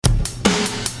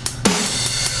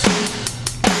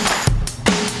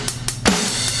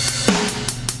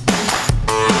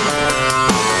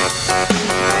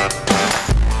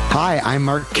I'm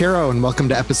Mark Caro, and welcome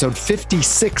to episode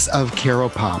 56 of Caro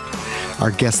Pop. Our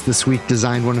guest this week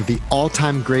designed one of the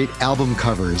all-time great album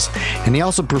covers, and he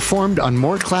also performed on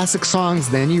more classic songs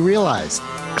than you realize.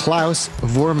 Klaus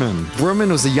Voormann.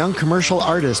 Voormann was a young commercial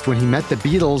artist when he met the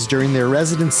Beatles during their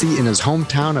residency in his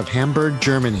hometown of Hamburg,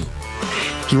 Germany.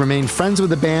 He remained friends with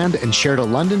the band and shared a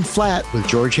London flat with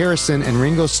George Harrison and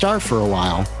Ringo Starr for a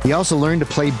while. He also learned to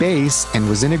play bass and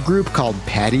was in a group called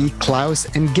Paddy, Klaus,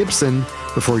 and Gibson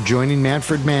before joining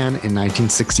Manfred Mann in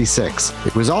 1966.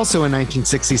 It was also in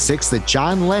 1966 that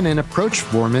John Lennon approached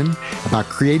Voormann about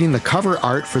creating the cover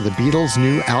art for the Beatles'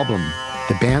 new album.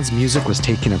 The band's music was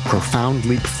taking a profound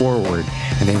leap forward,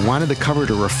 and they wanted the cover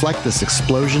to reflect this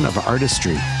explosion of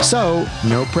artistry. So,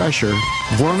 no pressure,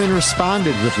 Voormann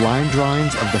responded with line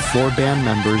drawings of the four band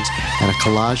members and a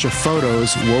collage of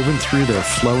photos woven through their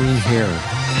flowing hair.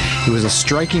 It was a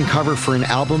striking cover for an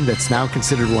album that's now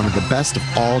considered one of the best of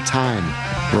all time,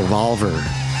 Revolver.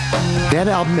 That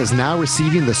album is now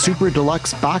receiving the Super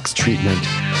Deluxe box treatment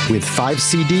with 5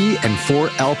 CD and 4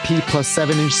 LP plus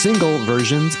 7-inch single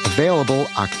versions available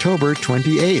October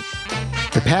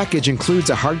 28th. The package includes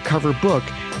a hardcover book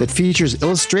that features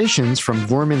illustrations from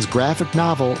Voormann's graphic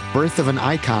novel, Birth of an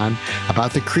Icon,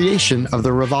 about the creation of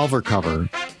the Revolver cover.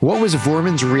 What was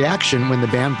Voormann's reaction when the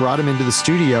band brought him into the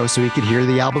studio so he could hear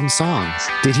the album's songs?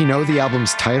 Did he know the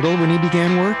album's title when he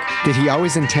began work? Did he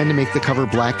always intend to make the cover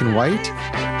black and white?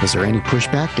 Was there any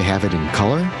pushback to have it in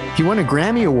color? He won a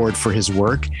Grammy Award for his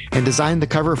work and designed the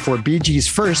cover for Bee Gees'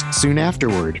 First soon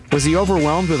afterward. Was he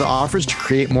overwhelmed with offers to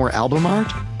create more album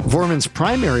art? Voormann's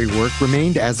primary work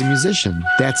remained as a musician.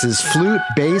 That's his flute,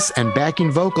 bass, and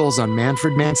backing vocals on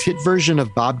Manfred Mann's hit version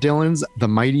of Bob Dylan's The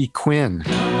Mighty Quinn.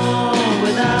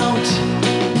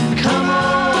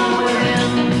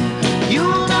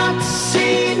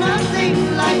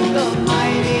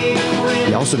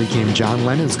 He also became John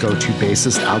Lennon's go-to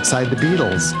bassist outside the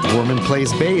Beatles. Voormann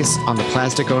plays bass on the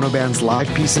Plastic Ono Band's Live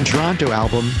Peace in Toronto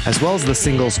album, as well as the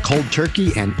singles Cold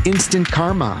Turkey and Instant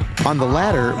Karma. On the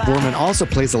latter, Voormann also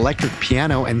plays electric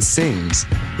piano and sings.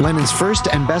 Lennon's first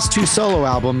and best two solo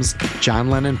albums, John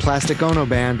Lennon Plastic Ono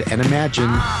Band and Imagine,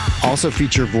 also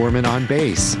feature Voormann on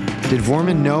bass. Did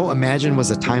Voormann know Imagine was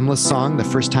a timeless song the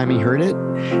first time he heard it?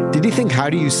 Did he think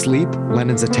How Do You Sleep,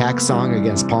 Lennon's attack song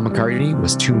against Paul McCartney,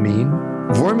 was too mean?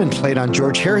 Voormann played on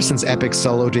George Harrison's epic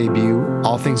solo debut,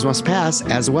 All Things Must Pass,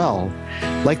 as well.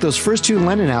 Like those first two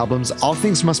Lennon albums, All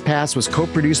Things Must Pass was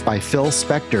co-produced by Phil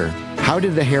Spector. How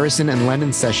did the Harrison and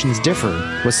Lennon sessions differ?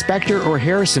 Was Spector or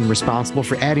Harrison responsible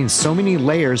for adding so many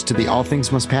layers to the All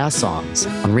Things Must Pass songs?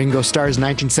 On Ringo Starr's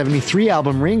 1973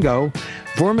 album Ringo,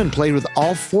 Voormann played with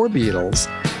all four Beatles.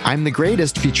 I'm the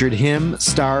Greatest featured him,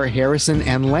 Starr, Harrison,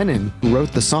 and Lennon, who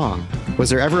wrote the song. Was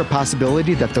there ever a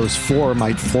possibility that those four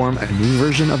might form a new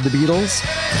version of the Beatles?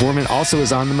 Voormann also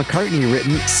is on the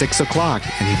McCartney-written 6 O'Clock,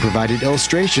 and he provided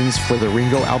illustrations for the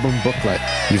Ringo album booklet.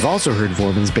 You've also heard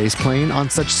Voormann's bass playing on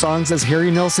such songs as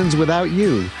Harry Nilsson's Without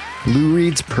You, Lou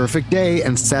Reed's Perfect Day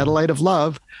and Satellite of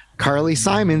Love, Carly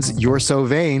Simon's You're So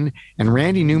Vain, and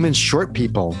Randy Newman's Short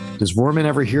People. Does Voormann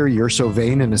ever hear You're So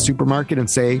Vain in a supermarket and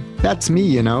say, that's me,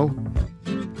 you know?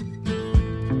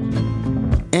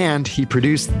 And he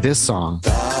produced this song.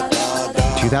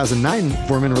 In 2009,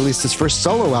 Voormann released his first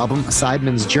solo album, A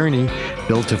Sideman's Journey,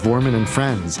 billed to Voormann and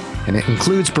Friends, and it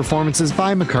includes performances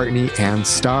by McCartney and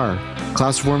Starr.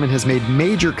 Klaus Voormann has made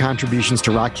major contributions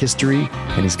to rock history,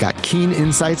 and he's got keen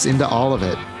insights into all of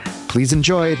it. Please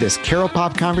enjoy this Caro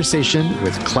Pop conversation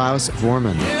with Klaus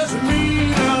Voormann.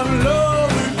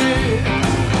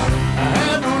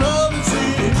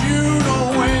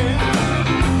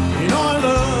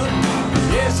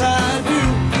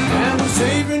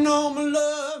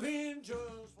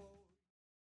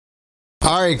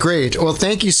 All right, great. Well,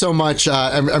 thank you so much.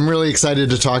 I'm really excited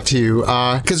to talk to you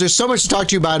because there's so much to talk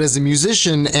to you about as a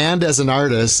musician and as an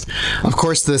artist. Of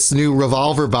course, this new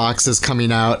Revolver box is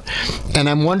coming out, and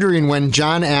I'm wondering, when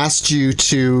John asked you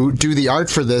to do the art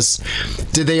for this,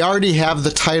 did they already have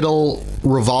the title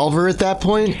Revolver at that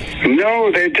point?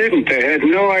 No, they didn't. They had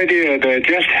no idea. They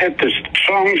just had the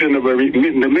songs in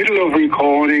the middle of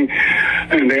recording,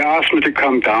 and they asked me to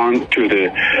come down to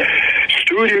the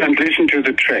studio and listen to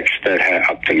the tracks that had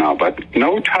up to now, but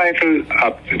no title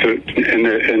up to,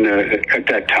 at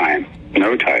that time.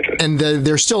 No title. And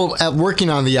they're still working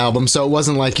on the album, so it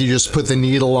wasn't like you just put the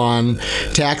needle on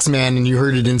Taxman and you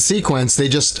heard it in sequence.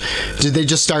 Did they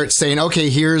just start saying, okay,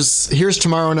 here's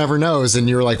Tomorrow Never Knows, and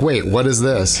you were like, wait, what is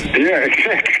this? Yeah,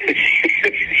 exactly.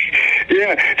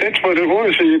 Yeah, that's what it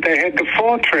was. They had the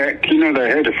 4-track, they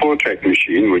had a 4-track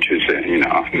machine, which is, in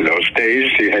those days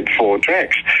you had 4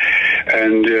 tracks.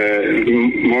 and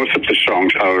most of the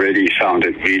songs already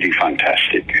sounded really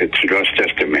fantastic. It was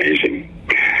just amazing.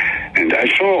 And I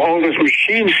saw all those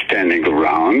machines standing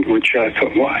around, which I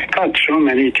thought, well, I got so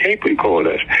many tape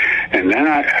recorders. And then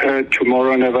I heard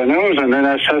Tomorrow Never Knows, and then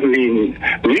I suddenly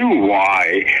knew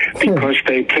why. Because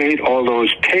they played all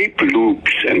those tape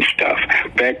loops and stuff,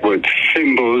 backwards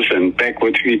cymbals and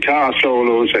backwards guitar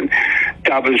solos and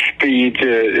double speed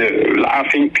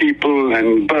laughing people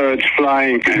and birds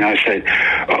flying. And I said,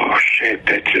 oh, shit,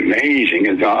 that's amazing.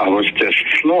 And I was just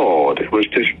floored. It was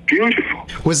just beautiful.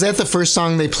 Was that the first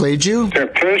song they played you?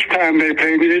 The first time they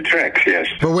played me the tracks, yes.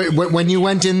 But when you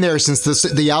went in there, since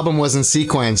the album wasn't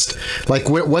sequenced, like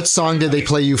what song did they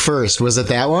play you first? Was it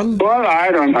that one? Well,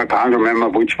 I can't remember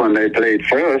which one they played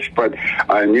first, but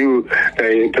I knew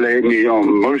they played me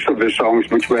on most of the songs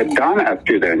which were done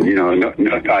after then. You know,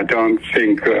 I don't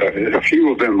think a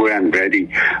few of them weren't ready.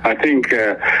 I think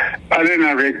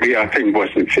Elena Rigby, I think,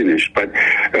 wasn't finished, but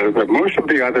most of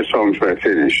the other songs were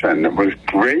finished, and it was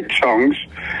great songs,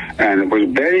 and it was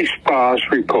very sparse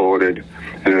recorded,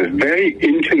 and it was very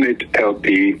intimate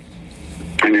LP,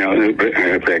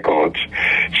 records.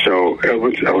 So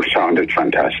it sounded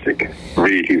fantastic.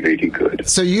 Really, really good.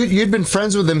 So you'd been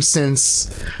friends with them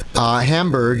since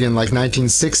Hamburg in like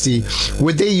 1960.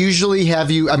 Would they usually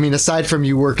have you, I mean, aside from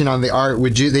you working on the art,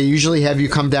 they usually have you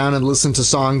come down and listen to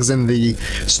songs in the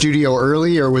studio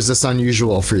early, or was this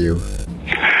unusual for you?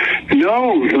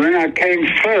 No, when I came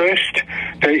first,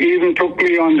 they even took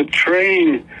me on the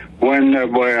train when they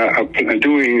were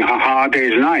doing A Hard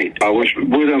Day's Night. I was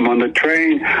with them on the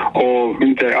train, or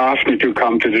they asked me to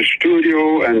come to the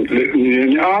studio, and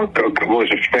I was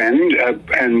a friend.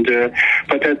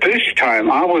 But at this time,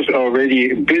 I was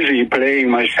already busy playing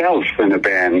myself in a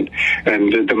band,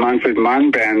 and the Manfred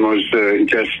Mann band was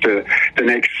just the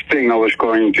next thing I was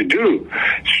going to do.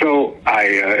 So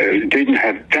I didn't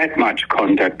have that much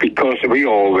contact because we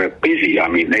all were busy. I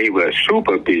mean, they were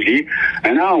super busy,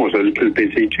 and I was a little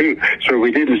busy too. So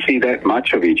we didn't see that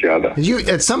much of each other.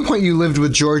 At some point, you lived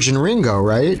with George and Ringo,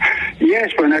 right?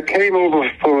 Yes, when I came over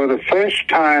for the first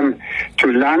time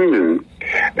to London,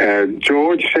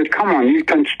 George said, come on, you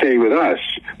can stay with us,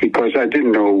 because I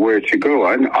didn't know where to go.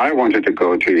 I wanted to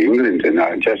go to England, and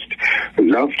I just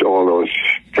loved all those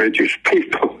British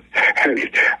people. And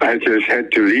I just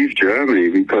had to leave Germany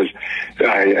because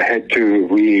I had to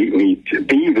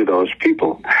be with those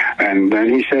people. And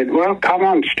then he said, well, come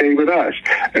on, stay with us.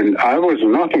 And I was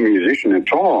not a musician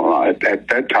at all. At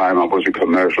that time, I was a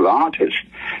commercial artist.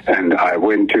 And I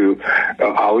went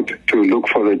out to look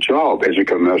for a job as a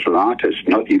commercial artist,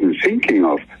 not even thinking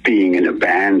of being in a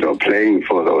band or playing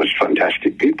for those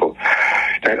fantastic people.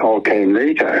 That all came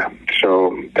later.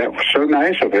 So that was so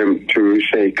nice of him to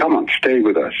say, come on, stay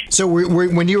with us. So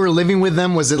when you were living with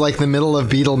them, was it like the middle of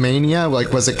Beatlemania?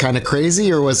 Like, was it kind of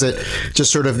crazy, or was it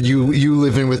just sort of you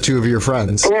living with two of your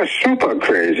friends? It was super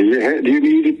crazy. You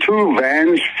needed two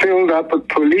vans filled up with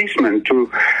policemen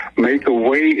to make a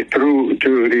way through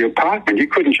to the apartment. You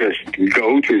couldn't just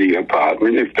go to the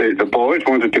apartment. If the boys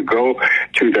wanted to go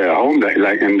to their home,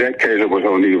 like in that case, it was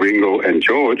only Ringo and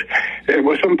George, it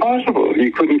was impossible.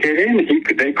 You couldn't get in.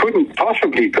 They couldn't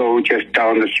possibly go just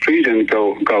down the street and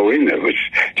go in. It was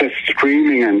just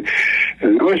screaming, and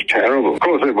it was terrible. Of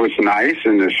course, it was nice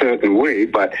in a certain way,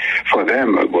 but for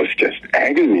them, it was just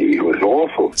agony. It was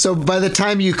awful. So by the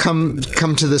time you come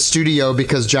to the studio,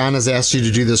 because John has asked you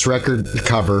to do this record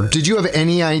cover, did you have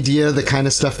any idea the kind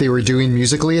of stuff they were doing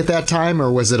musically at that time,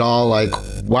 or was it all like,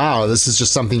 wow, this is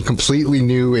just something completely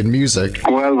new in music?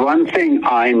 Well, one thing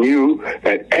I knew,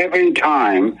 that every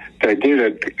time they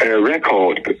did a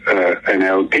record, an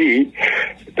LP,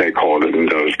 they called it in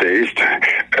those days,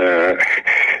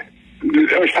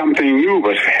 something new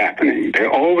was happening.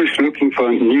 They're always looking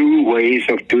for new ways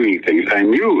of doing things. I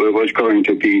knew it was going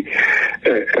to be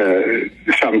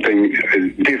something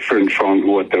different from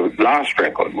what the last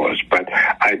record was, but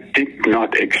I did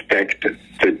not expect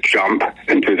the jump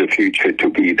into the future to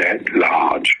be that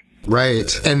large.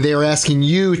 Right. And they're asking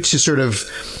you to sort of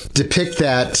depict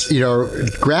that,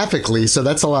 graphically, so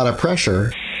that's a lot of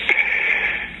pressure.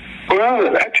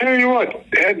 Well, I tell you what,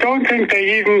 I don't think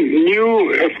they even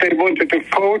knew if they wanted a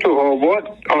photo or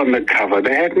what on the cover.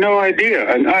 They had no idea.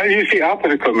 And you see, I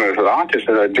was a commercial artist,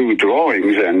 and I do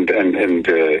drawings and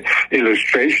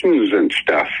illustrations and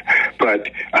stuff. But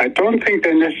I don't think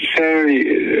they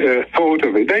necessarily thought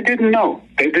of it. They didn't know.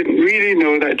 They didn't really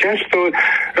know that. Just thought,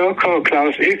 oh,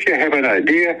 Klaus, if you have an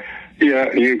idea,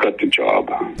 yeah, you got the job.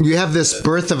 You have this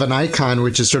Birth of an Icon,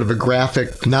 which is sort of a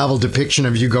graphic novel depiction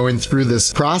of you going through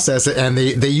this process, and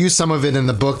they use some of it in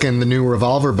the book in the new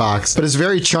Revolver box, but it's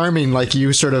very charming. Like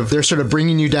they're sort of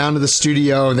bringing you down to the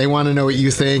studio, and they want to know what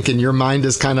you think, and your mind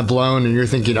is kind of blown, and you're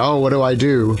thinking, oh, what do I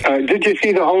do? Did you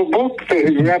see the whole book,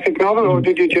 the graphic novel, or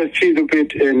did you just see the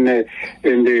bit in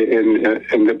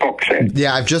the box set?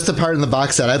 Yeah, just the part in the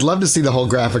box set. I'd love to see the whole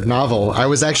graphic novel. I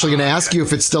was actually going to ask you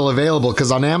if it's still available,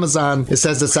 because on Amazon it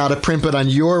says it's out of print, but on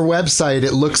your website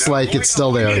it looks like it's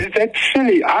still there. That's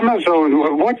silly.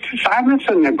 Amazon, what's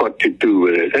Amazon got to do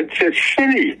with it? It's just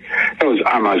silly. Those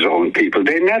Amazon people,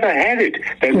 they never had it.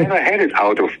 They never had it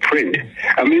out of print.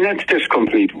 I mean, that's just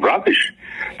complete rubbish.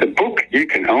 The book you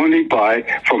can only buy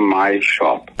from my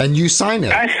shop. And you sign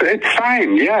it. It's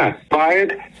signed, yeah. Buy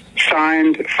it.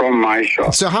 Signed from my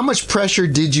shop. So how much pressure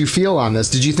did you feel on this?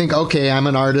 Did you think, okay, I'm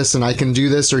an artist and I can do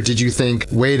this? Or did you think,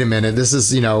 wait a minute, this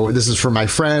is for my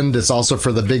friend. It's also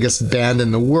for the biggest band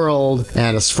in the world.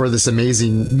 And it's for this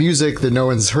amazing music that no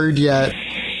one's heard yet.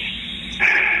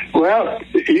 Well,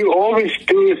 you always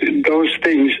do those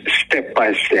things step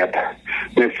by step.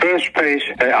 In the first place,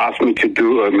 they ask me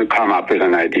to come up with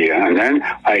an idea. And then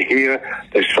I hear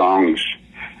the songs.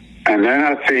 And then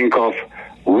I think of,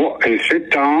 I sit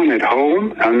down at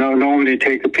home and I normally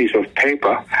take a piece of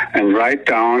paper and write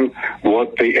down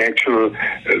what the actual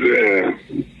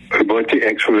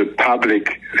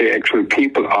public, the actual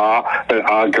people are that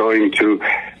are going to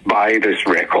buy this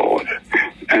record.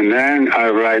 And then I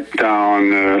write down,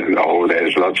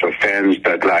 there's lots of fans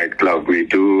that like Love Me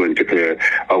Do and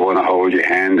I Want to Hold Your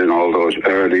Hand and all those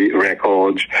early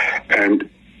records. And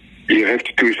you have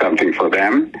to do something for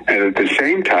them, and at the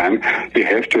same time, you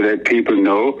have to let people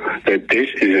know that this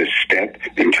is a step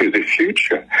into the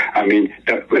future. I mean,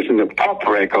 that wasn't a pop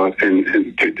record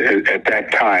at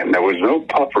that time. There was no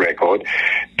pop record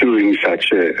doing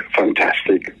such a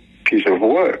fantastic piece of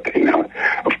work, you know.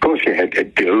 Of course, you had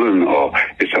Dylan or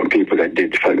some people that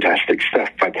did fantastic stuff,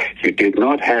 but you did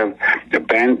not have a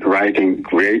band writing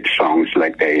great songs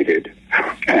like they did.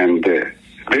 And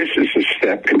this is a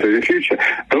step into the future.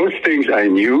 Those things I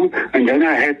knew, and then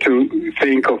I had to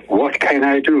think of what can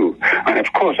I do. And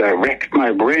of course, I racked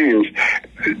my brains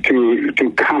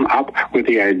to come up with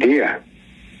the idea.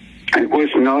 It was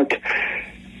not.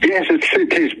 Yes,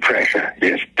 it is pressure.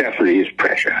 Yes, definitely is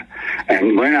pressure.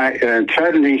 And when I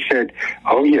suddenly said,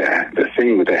 oh yeah, the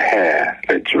thing with the hair,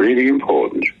 that's really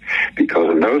important. Because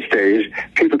in those days,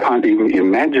 people can't even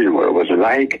imagine what it was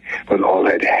like with all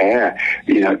that hair.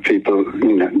 People,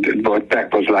 what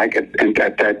that was like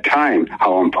at that time,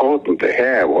 how important the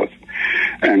hair was.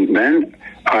 And then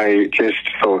I just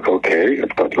thought, okay,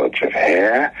 I've got lots of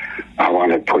hair. I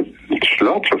want to put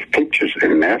lots of pictures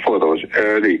in there for those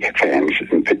early fans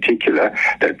in particular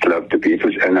that loved the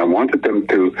Beatles, and I wanted them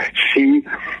to see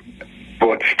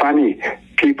what funny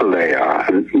people they are,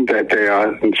 and that they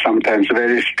are sometimes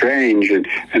very strange.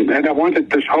 And then I wanted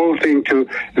this whole thing to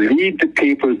lead the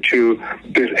people to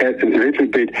this a little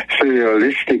bit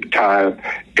surrealistic type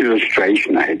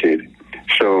illustration I did.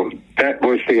 So that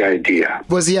was the idea.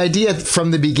 Was the idea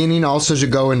from the beginning also to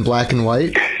go in black and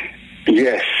white?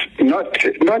 Yes, not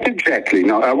exactly.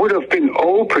 No, I would have been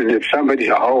open if somebody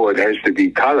said, oh, it has to be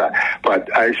color.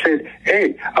 But I said,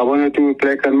 hey, I want to do it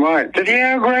black and white. They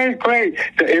said, yeah, great.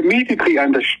 They immediately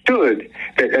understood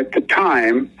that at the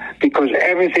time, because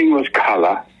everything was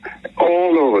color,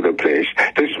 all over the place,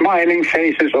 the smiling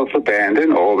faces of the band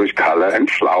and all this color and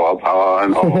flower power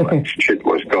and all that shit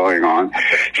was going on.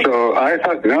 So I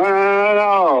thought,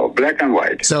 no, black and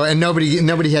white. So, and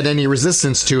nobody had any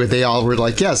resistance to it. They all were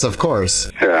like, yes, of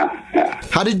course. Yeah.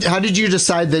 How did you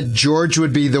decide that George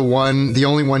would be the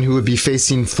only one who would be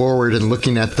facing forward and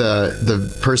looking at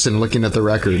the person looking at the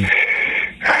record?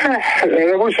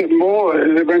 There was more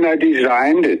when I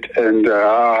designed it, and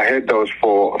I had those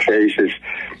four faces,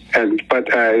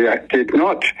 but I did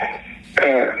not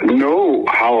know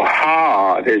how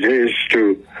hard it is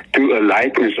to do a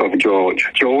likeness of George.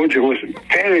 George was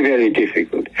very, very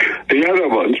difficult. The other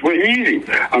ones were easy.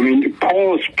 I mean,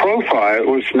 Paul's profile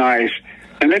was nice.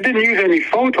 And I didn't use any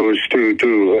photos to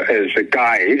do as a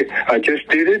guide. I just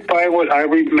did it by what I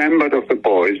remembered of the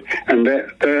boys. And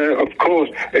of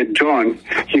course, at John,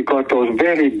 you got those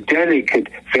very delicate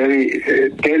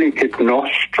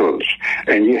nostrils,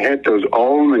 and you had those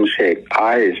almond-shaped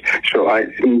eyes. So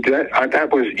that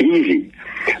was easy.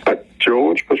 But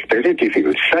George was very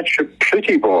difficult. Such a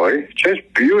pretty boy, just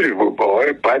beautiful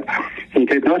boy, but he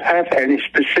did not have any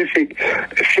specific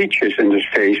features in his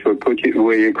face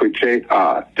where you could say,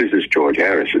 this is George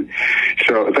Harrison.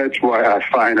 So that's why I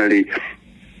finally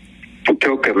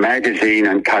took a magazine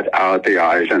and cut out the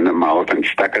eyes and the mouth and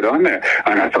stuck it on there.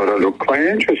 And I thought it looked quite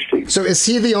interesting. So is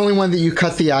he the only one that you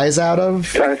cut the eyes out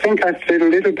of? I think I did a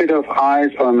little bit of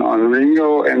eyes on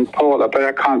Ringo and Paula, but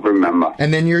I can't remember.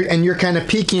 And then you're kind of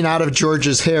peeking out of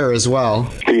George's hair as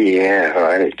well. Yeah,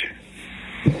 right.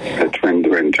 That's when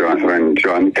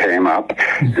John came up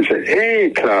and said,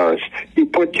 "Hey, Klaus, you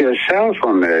put yourself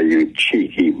on there, you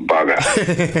cheeky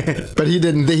bugger." But he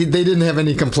didn't. They didn't have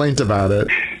any complaint about it.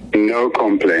 No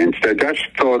complaints. They just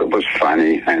thought it was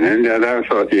funny, and then I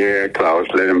thought, "Yeah, Klaus,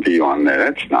 let him be on there.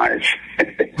 That's nice."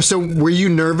 So were you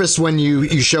nervous when you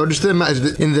showed it to them?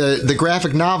 In the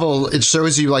graphic novel, it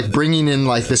shows you like bringing in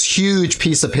like this huge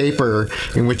piece of paper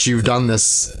in which you've done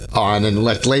this on and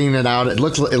like laying it out. It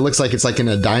looks like it's like in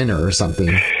a diner or something.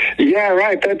 Yeah,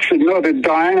 right. That's not a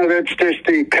diner. That's just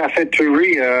the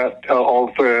cafeteria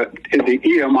of the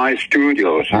EMI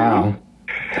studios. Wow.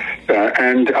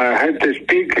 And I had this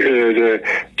big,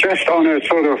 just on a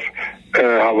sort of,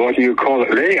 what do you call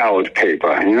it, layout paper,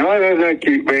 like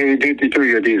where you do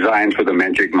your designs with a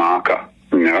magic marker.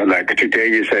 Like today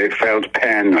you say felt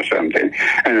pen or something.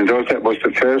 And that was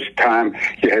the first time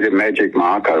you had a magic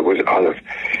marker. It was out of,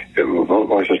 what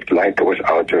was it like? It was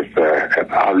out of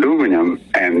aluminum,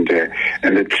 and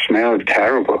it smelled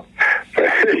terrible. But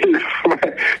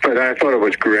I thought it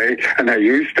was great, and I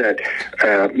used that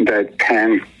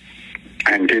pen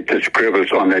and did the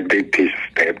scribbles on that big piece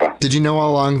of paper. Did you know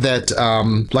all along that,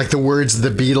 like the words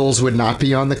 "the Beatles" would not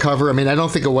be on the cover? I mean, I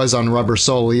don't think it was on Rubber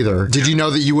Soul either. Did you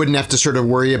know that you wouldn't have to sort of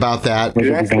worry about that?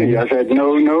 Exactly. I said,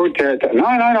 no, leave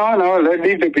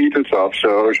the Beatles off.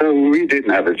 So we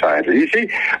didn't have a title. You see,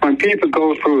 when people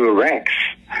go through the racks,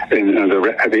 in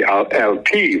the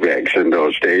LP racks in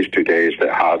those days, today is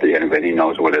that hardly anybody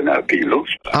knows what an LP looks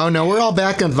like. Oh, no, we're all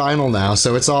back on vinyl now,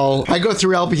 so it's all... I go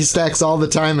through LP stacks all the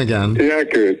time again. Yeah,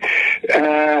 good.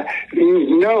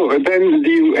 No, then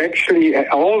you actually,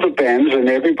 all the bands and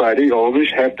everybody always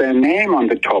have their name on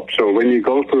the top. So when you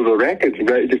go through the records,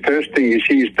 the first thing you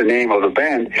see is the name of the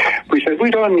band. We said,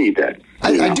 we don't need that.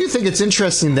 I do think it's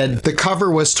interesting that the cover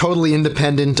was totally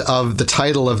independent of the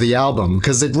title of the album,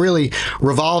 because it really,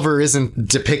 Revolver isn't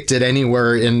depicted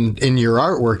anywhere in your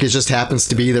artwork. It just happens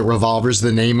to be that Revolver's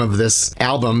the name of this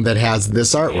album that has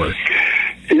this artwork.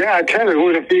 Yeah, I tell you, it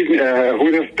would have been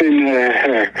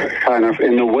kind of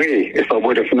in a way, if I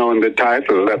would have known the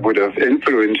title, that would have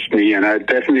influenced me, and I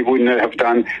definitely wouldn't have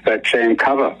done that same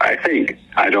cover, I think.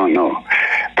 I don't know.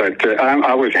 But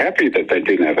I was happy that they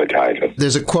didn't have a title.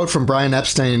 There's a quote from Brian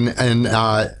Epstein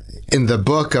in the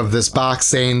book of this box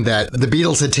saying that the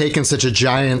Beatles had taken such a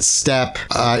giant step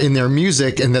in their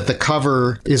music, and that the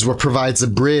cover is what provides a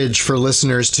bridge for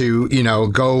listeners to,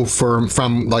 go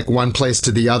from like one place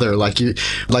to the other. Like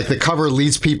the cover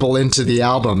leads people into the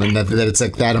album, and that it's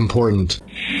like that important.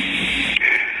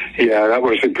 Yeah, that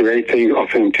was a great thing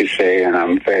of him to say, and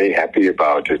I'm very happy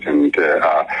about it. And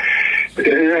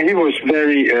he was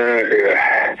very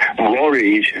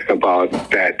worried about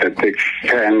that the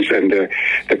fans and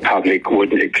the public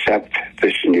wouldn't accept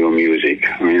this new music.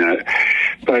 I mean,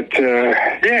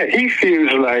 he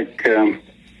feels like...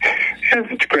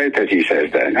 it's great that he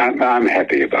says that. I'm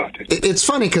happy about it. It's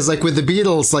funny because, like with the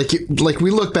Beatles, like we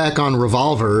look back on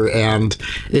Revolver, and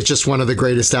it's just one of the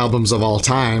greatest albums of all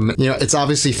time. It's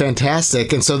obviously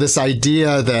fantastic, and so this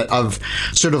idea that of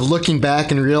sort of looking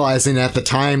back and realizing at the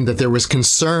time that there was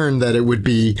concern that it would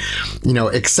be,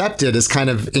 accepted is kind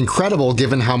of incredible,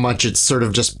 given how much it's sort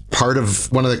of just part of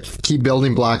one of the key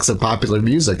building blocks of popular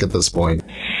music at this point.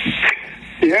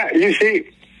 Yeah, you see.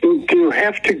 You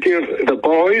have to give the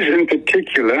boys in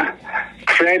particular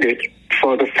credit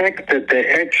for the fact that they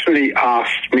actually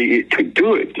asked me to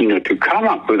do it, to come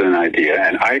up with an idea.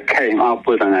 And I came up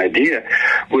with an idea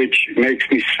which makes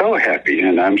me so happy,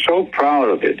 and I'm so proud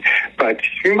of it. But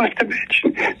you must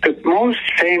imagine the most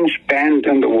famous band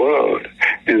in the world,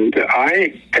 and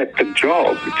I get the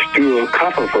job to do a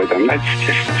cover for them. That's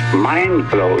just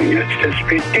mind-blowing. It's just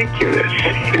ridiculous.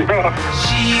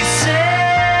 She said,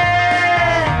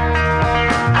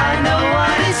 I know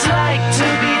what it's like to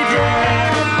be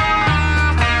dead.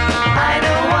 I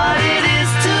know what it is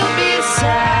to be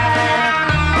sad.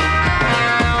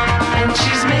 And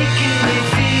she's making me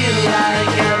feel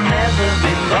like I've never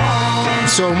been wrong.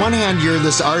 So on one hand, you're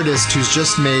this artist who's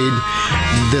just made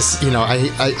this,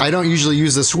 I don't usually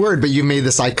use this word, but you made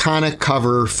this iconic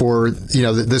cover for,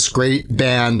 this great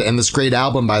band and this great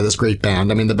album by this great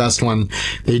band. I mean, the best one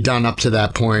they'd done up to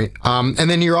that point. And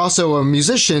then you're also a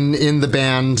musician in the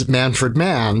band Manfred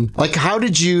Mann. Like, how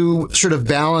did you sort of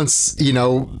balance,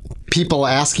 people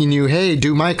asking you, hey,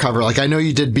 do my cover? Like, I know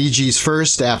you did Bee Gees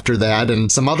first after that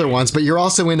and some other ones, but you're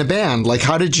also in a band. Like,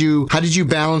 how did you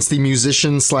balance the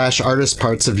musician/artist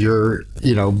parts of your,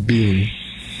 being?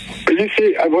 But you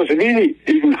see, it was really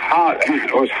even hard.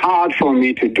 It was hard for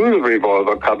me to do the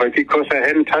Revolver cover because I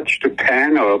hadn't touched a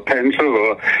pen or a pencil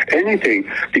or anything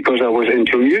because I was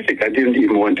into music. I didn't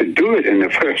even want to do it in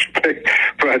the first place.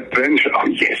 But then,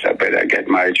 I better get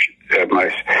my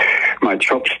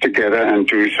chops together and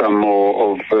do some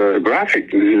more of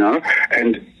graphic,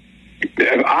 and.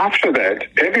 After that,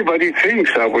 everybody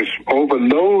thinks I was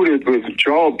overloaded with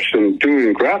jobs and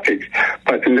doing graphics.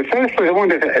 But in the first place, I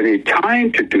wouldn't have any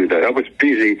time to do that. I was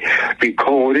busy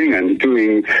recording and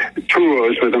doing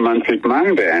tours with the Manfred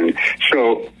Mann Band.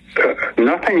 So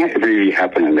nothing really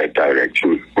happened in that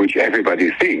direction, which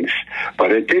everybody thinks,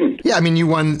 but it didn't. Yeah, I mean, you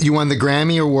won the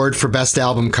Grammy Award for Best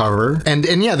Album Cover.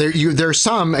 And yeah, there's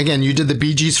some, again, you did the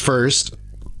Bee Gees first.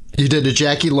 You did a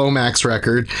Jackie Lomax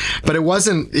record, but it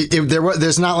wasn't.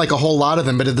 There's not like a whole lot of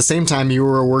them. But at the same time, you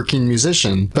were a working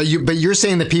musician. But you're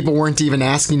saying that people weren't even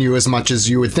asking you as much as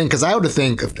you would think. Because I would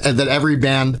think that every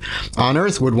band on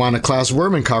earth would want a Klaus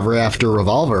Werman cover after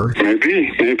Revolver.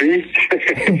 Maybe.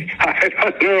 I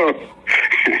don't know.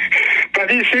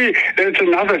 But you see, that's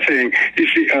another thing. You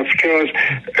see, of course,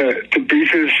 the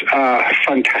Beatles are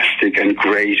fantastic and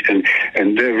great,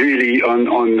 and they're really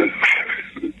on.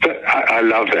 I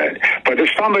love that. But if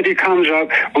somebody comes up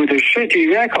with a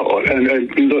shitty record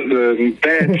and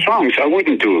bad songs, I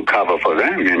wouldn't do a cover for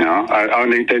them,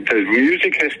 Only that the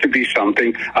music has to be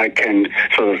something I can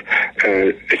sort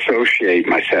of associate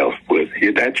myself with.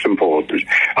 That's important.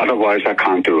 Otherwise, I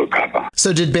can't do a cover.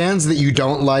 So did bands that you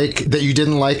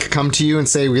didn't like come to you and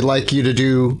say, we'd like you to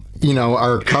do,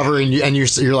 our cover, and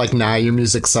you're like, nah, your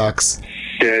music sucks?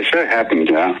 Yes, that happened,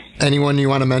 yeah. Anyone you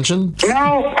want to mention?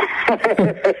 No.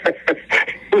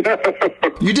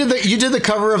 You did the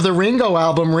cover of the Ringo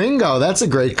album, Ringo. That's a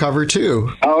great cover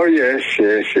too. Oh yes.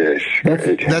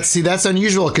 That's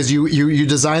unusual because you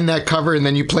designed that cover and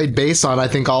then you played bass on, I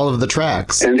think, all of the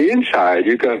tracks. And the inside,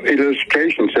 you got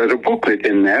illustrations. There's a booklet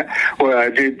in there where I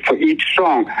did for each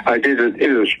song. I did an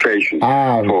illustration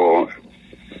for.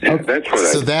 Yeah,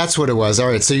 that's what it was. All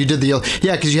right. So you did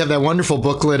because you have that wonderful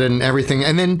booklet and everything.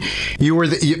 And then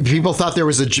people thought there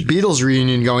was a Beatles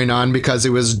reunion going on because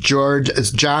it was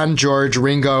John, George,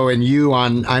 Ringo, and you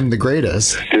on I'm the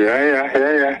Greatest.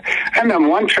 Yeah. And on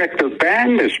one track, the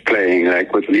band is playing,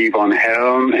 like with Levon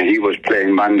Helm, and he was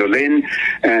playing mandolin,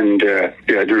 and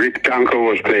Rick Danko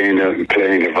was playing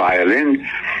the violin.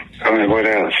 What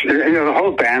else? The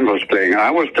whole band was playing.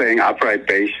 I was playing upright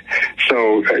bass.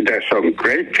 So there's some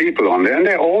great people on there, and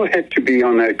they all had to be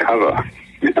on that cover.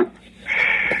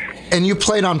 And you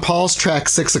played on Paul's track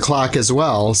 6 O'Clock as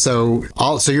well. So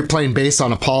you're playing bass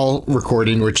on a Paul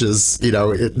recording, which is,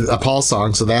 a Paul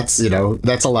song. So that's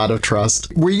a lot of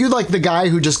trust. Were you like the guy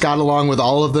who just got along with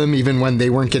all of them, even when they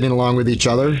weren't getting along with each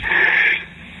other?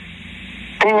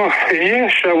 Oh,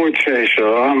 yes, I would say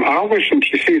so. I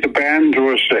wasn't. You see, the band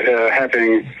was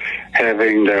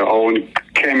having their own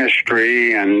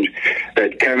chemistry, and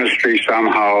that chemistry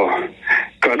somehow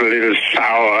got a little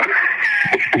sour.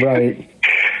 Right.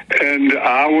 And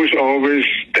I was always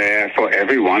there for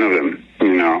every one of them,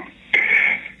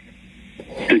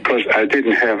 because I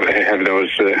didn't have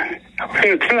those.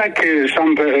 It's like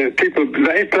some people.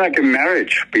 It's like a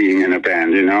marriage being in a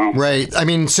band, Right. I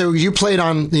mean, so you played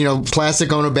on,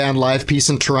 Plastic Ono Band Live Piece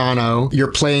in Toronto.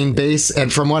 You're playing bass,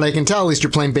 and from what I can tell, at least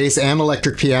you're playing bass and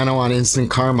electric piano on Instant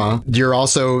Karma. You're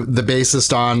also the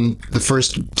bassist on the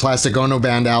first Plastic Ono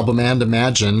Band album and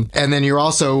Imagine, and then you're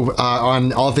also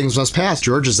on All Things Must Pass,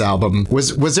 George's album.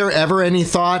 Was there ever any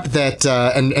thought that,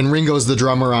 and Ringo's the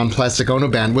drummer on Plastic Ono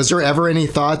Band? Was there ever any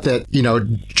thought that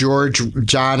George,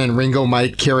 John, and Ringo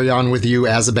might carry on with you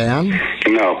as a band?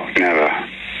 No, never.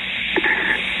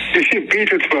 You see,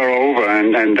 Beatles were over,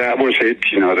 and that was it.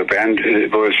 The band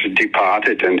was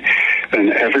departed, and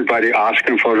everybody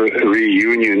asking for a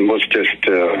reunion was just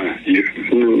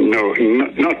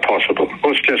not possible. It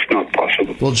was just not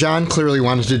possible. Well, John clearly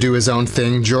wanted to do his own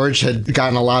thing. George had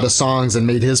gotten a lot of songs and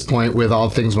made his point with All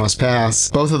Things Must Pass.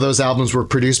 Both of those albums were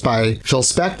produced by Phil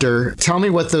Spector. Tell me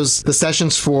what the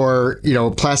sessions for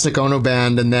Plastic Ono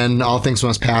Band and then All Things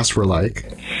Must Pass were like.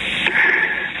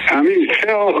 I mean, Phil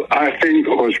Credo, I think,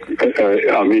 was,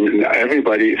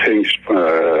 everybody thinks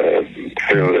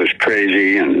Phil is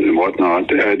crazy and whatnot.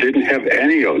 Didn't have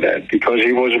any of that because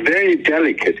he was very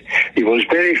delicate. He was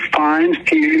very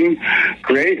fine-feeling,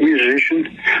 great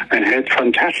musician, and had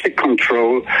fantastic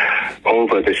control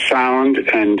over the sound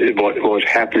and what was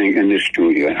happening in the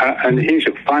studio. And he's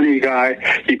a funny guy.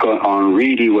 He got on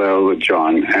really well with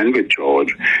John and with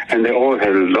George, and they all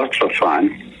had lots of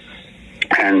fun.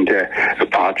 And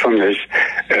apart from this,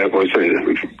 it was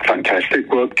a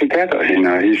fantastic work together. You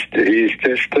know, he's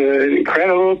just an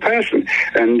incredible person,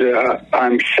 and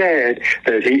I'm sad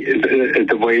that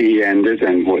the way he ended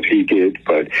and what he did,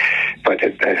 but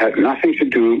that had nothing to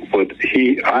do with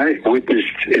I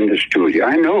witnessed in the studio.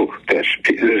 I know there's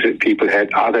people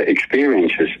had other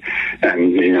experiences,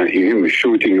 and you know, him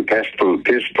shooting a pistol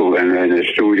in the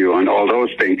studio and all those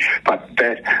things, but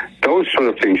those sort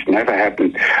of things never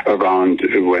happened around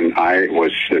when I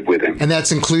was with him. And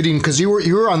that's including, because you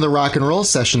were on the rock and roll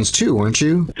sessions too, weren't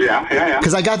you? Yeah.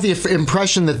 Because I got the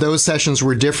impression that those sessions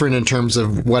were different in terms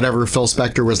of whatever Phil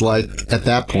Spector was like at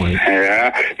that point.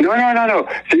 Yeah. No.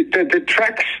 The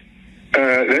tracks,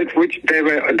 which they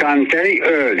were done very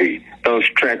early, those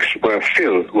tracks where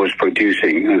Phil was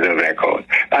producing the record.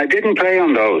 I didn't play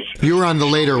on those. You were on the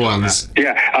later ones.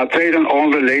 Yeah, I played on all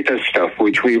the later stuff,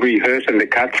 which we rehearsed in the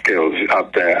Catskills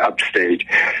up there, upstate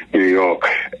New York.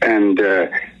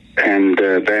 And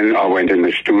then I went in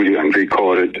the studio and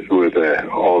recorded with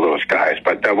all those guys.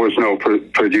 But there was no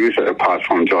producer apart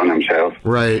from John himself.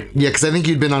 Right. Yeah, because I think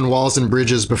you'd been on Walls and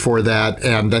Bridges before that.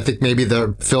 And I think maybe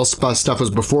the Phil stuff was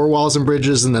before Walls and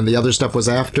Bridges, and then the other stuff was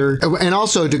after. And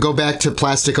also, to go back to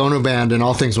Plastic Ono Band and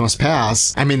All Things Must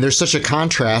Pass, I mean, there's such a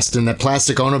contrast in that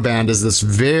Plastic Ono Band is this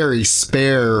very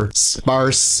sparse,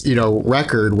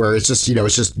 record where it's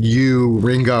just you,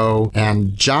 Ringo,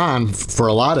 and John for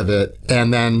a lot of it.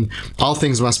 And then All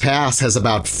Things Must Pass has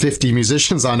about 50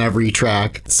 musicians on every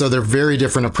track. So they're very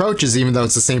different approaches, even though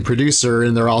it's the same producer,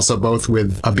 and they're also both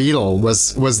with a Beatle.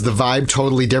 Was the vibe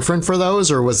totally different for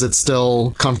those, or was it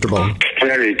still comfortable?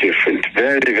 Very different.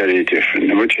 Very, very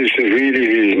different, which is really,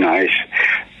 really nice.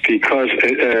 Because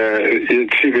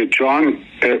with John,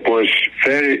 it was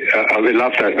very. I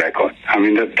love that record. I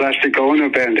mean, the Plastic Ono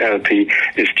Band LP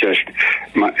is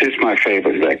my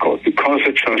favorite record because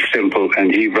it's so simple,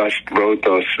 and he wrote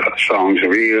those songs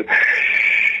really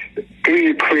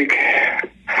quick.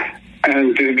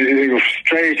 And they go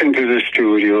straight into the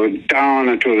studio, down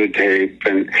into the tape,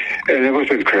 and it was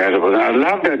incredible. And I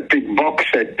love that big box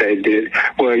set they did,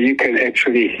 where you can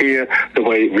actually hear the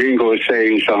way Ringo is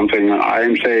saying something,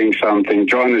 I'm saying something,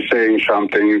 John is saying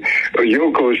something,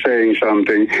 Yoko is saying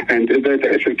something, and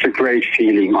it's a great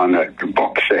feeling on that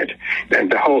box set.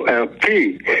 And the whole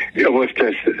LP,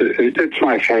 it's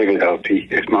my favorite LP.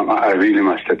 I really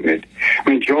must admit. I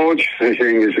mean, George's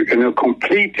thing is in a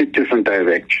completely different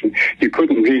direction. You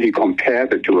couldn't really compare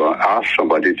the two or ask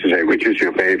somebody to say, which is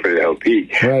your favorite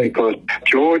LP? Right. Because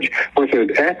George was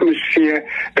an atmosphere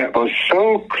that was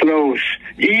so close,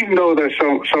 even though there's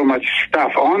so much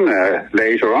stuff on there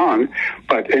later on,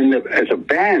 but as a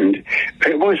band,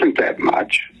 it wasn't that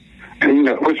much. And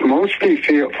it was mostly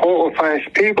 4 or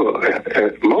 5 people,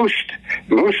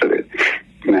 most of it.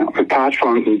 Now, apart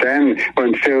from then,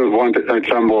 when Phil wanted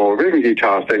some more rhythm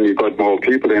guitars, then you got more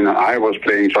people in. I was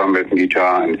playing some rhythm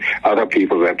guitar, and other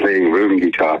people were playing rhythm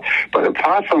guitar. But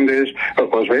apart from this, it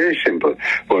was very simple.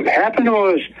 What happened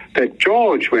was that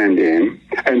George went in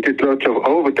and did lots of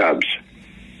overdubs,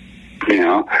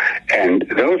 and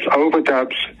those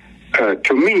overdubs,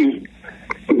 to me,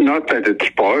 not that it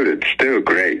spoiled, it's still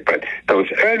great, but those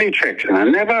early tracks, and I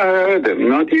never heard them,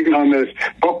 not even on this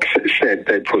box set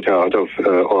they put out of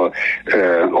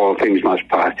All Things Must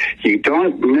Pass. You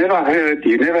never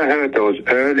heard those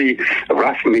early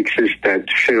rough mixes that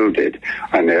Phil did.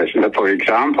 And for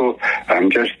example, I'm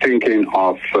just thinking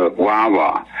of Wah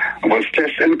Wah. It was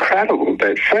just incredible.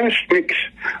 That first mix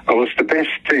was the best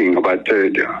thing, but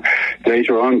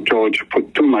later on George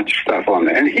put too much stuff on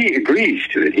there, and he agrees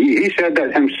to it. He said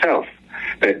that himself,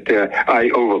 that I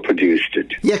overproduced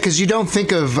it. Yeah, because you don't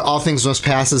think of All Things Must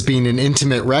Pass as being an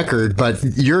intimate record, but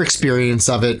your experience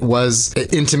of it was an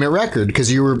intimate record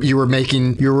because you were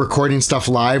recording stuff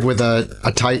live with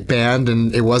a tight band,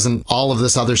 and it wasn't all of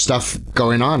this other stuff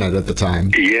going on at the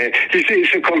time. Yeah,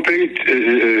 it's a complete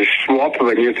swap.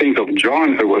 When you think of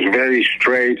John, it was very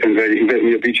straight and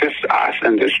we just us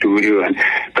in the studio,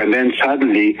 and then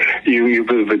suddenly you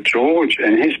with George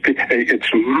and his, it's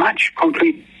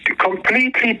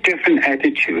completely different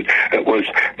attitude. It was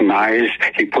nice.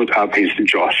 He put up his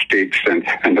joysticks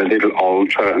and the little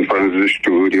altar in front of the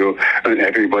studio, and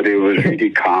everybody was really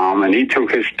calm, and he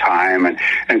took his time.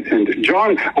 And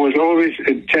John was always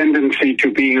a tendency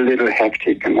to be a little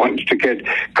hectic and wanted to get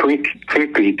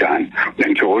quickly done.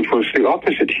 And George was the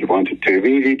opposite. He wanted to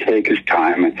really take his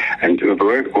time and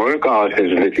work out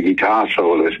his little guitar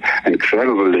solos,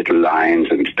 incredible little lines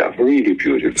and stuff. Really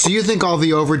beautiful. So you think all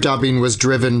the overdubbing was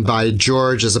driven by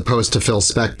George as opposed to Phil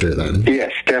Spector then?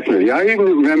 Yes, definitely. I even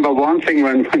remember one thing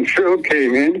when Phil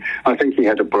came in. I think he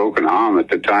had a broken arm at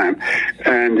the time,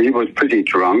 and he was pretty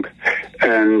drunk,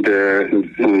 and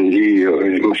he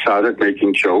started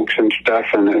making jokes and stuff,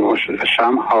 and it was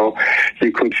somehow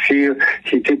you could feel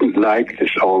he didn't like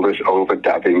all this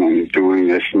overdubbing and doing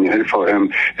this for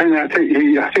him, and I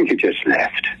think he just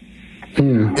left.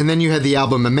 And then you had the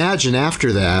album Imagine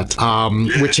after that,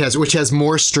 which has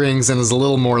more strings and is a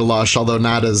little more lush, although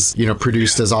not as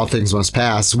produced as All Things Must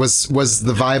Pass. Was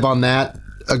the vibe on that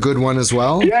a good one as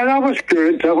well? Yeah, that was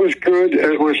good.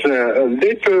 It was a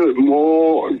little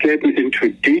more getting into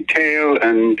detail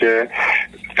and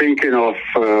thinking of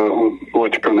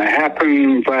what's going to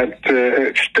happen, but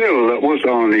still, it was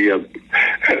only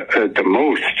the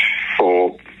most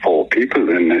for people,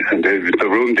 and the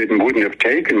room wouldn't have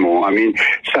taken more. I mean,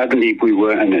 suddenly we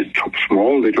were in a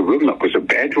small little room. That was a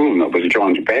bedroom. That was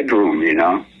John's bedroom,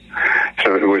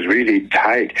 So it was really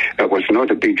tight. It was not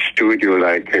a big studio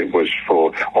like it was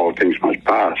for All Things Must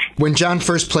Pass. When John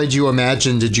first played you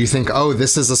Imagine, did you think, oh,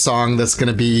 this is a song that's going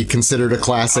to be considered a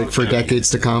classic for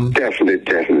decades to come? Definitely.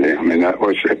 I mean, that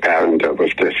was apparent. That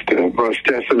was just an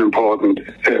important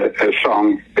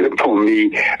song for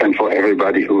me and for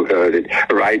everybody who heard it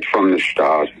right from the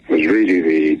start. It was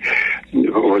really,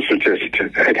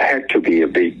 it had to be a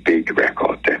big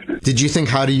record, definitely. Did you think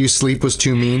How Do You Sleep was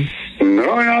too mean?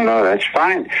 No, that's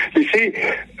fine. You see,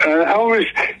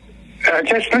 I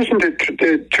just listened to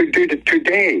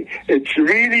today. It's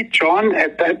really John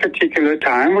at that particular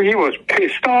time when he was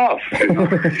pissed off.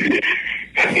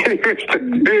 And he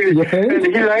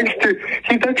likes to,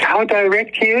 that's how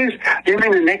direct he is.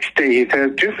 Even the next day he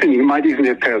felt different. He might even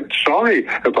have felt sorry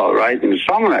about writing a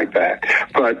song like that.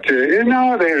 But,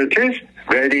 there it is,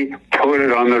 ready, put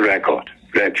it on the record.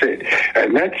 That's it.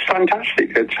 And that's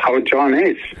fantastic. That's how John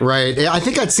is. Right. I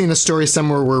think I'd seen a story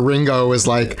somewhere where Ringo was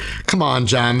like, come on,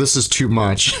 John, this is too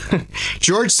much.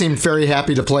 George seemed very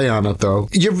happy to play on it, though.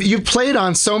 You've played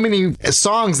on so many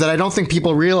songs that I don't think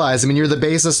people realize. I mean, you're the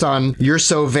bassist on You're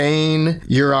So Vain.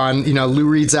 You're on, Lou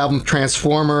Reed's album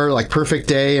Transformer, like Perfect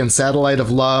Day and Satellite of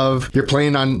Love. You're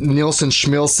playing on Nilsson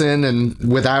Schmilsson and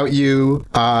Without You.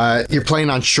 You're playing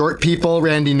on Short People,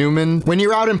 Randy Newman. When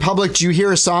you're out in public, do you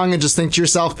hear a song and just think to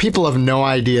yourself, people have no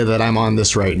idea that I'm on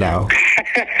this right now?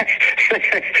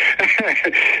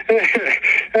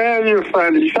 You're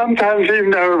funny. Sometimes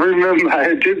even I remember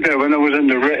I did that when I was in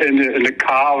the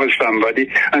car with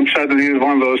somebody, and suddenly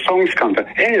one of those songs comes on.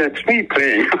 Hey, that's me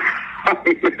playing.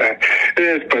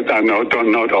 Yes, but I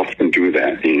don't not often do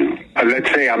that.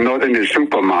 Let's say I'm not in the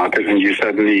supermarket, and you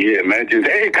suddenly imagine,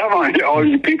 hey, come on, all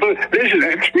you people, listen,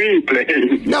 that's me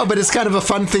playing. No, but it's kind of a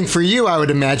fun thing for you, I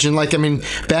would imagine. Like, I mean,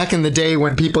 back in the day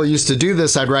when people used to do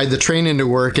this, I'd ride the train into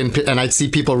work, and I'd see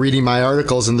people reading my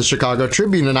articles in the Chicago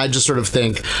Tribune, and I'd just sort of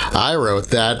think, I wrote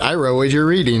that. I wrote what you're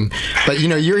reading. But,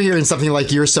 you're hearing something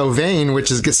like You're So Vain, which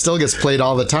still gets played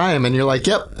all the time, and you're like,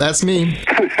 yep, that's me.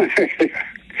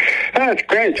 That's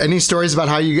great. Any stories about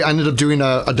how you ended up doing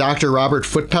a Dr. Robert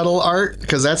foot pedal art?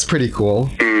 Because that's pretty cool.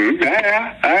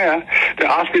 Yeah. They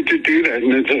asked me to do that,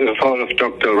 and I thought of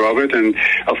Dr. Robert, and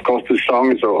of course the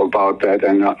song is all about that,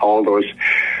 and all those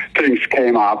things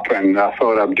came up, and I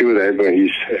thought I'd do that, where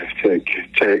he's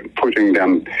putting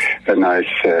them a nice,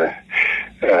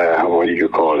 what do you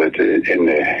call it, in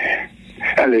the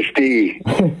LSD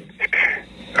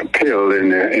pill in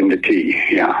the tea,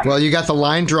 yeah. Well, you got the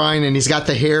line drawing, and he's got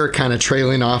the hair kind of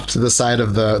trailing off to the side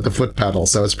of the foot pedal,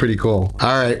 so it's pretty cool.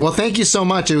 All right. Well, thank you so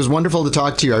much. It was wonderful to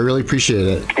talk to you. I really appreciate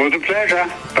it. It was a pleasure.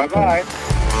 Bye-bye.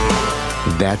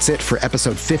 That's it for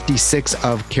episode 56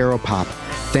 of Caro Pop.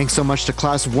 Thanks so much to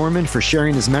Klaus Voormann for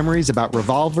sharing his memories about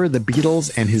Revolver, the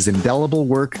Beatles, and his indelible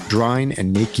work drawing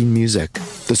and making music.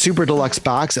 The Super Deluxe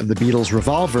box of the Beatles'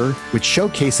 Revolver, which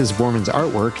showcases Voormann's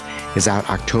artwork, is out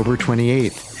October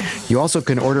 28th. You also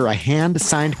can order a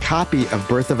hand-signed copy of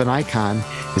Birth of an Icon,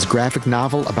 his graphic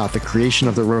novel about the creation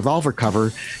of the Revolver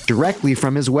cover, directly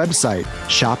from his website,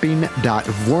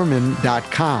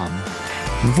 shopping.voormann.com.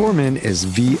 Voormann is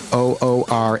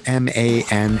Voormann.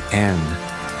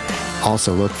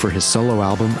 Also look for his solo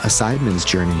album, A Sideman's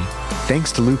Journey.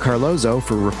 thanks to Lou Carlozo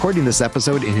for recording this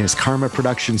episode in his Karma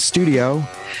Production studio.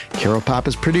 Caro Pop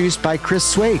is produced by Chris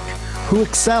Swake, who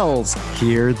excels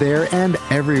here, there, and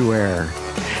everywhere.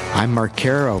 I'm Mark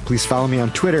Caro. Please follow me on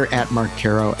Twitter at Mark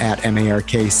Caro, at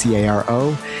MarkCaro.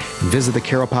 And visit the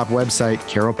Caro Pop website,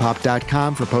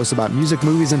 caropop.com, for posts about music,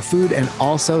 movies, and food, and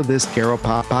also this Caro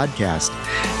Pop podcast.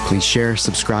 Please share,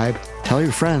 subscribe, tell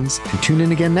your friends, and tune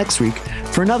in again next week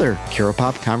for another Caro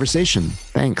Pop conversation.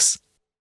 Thanks.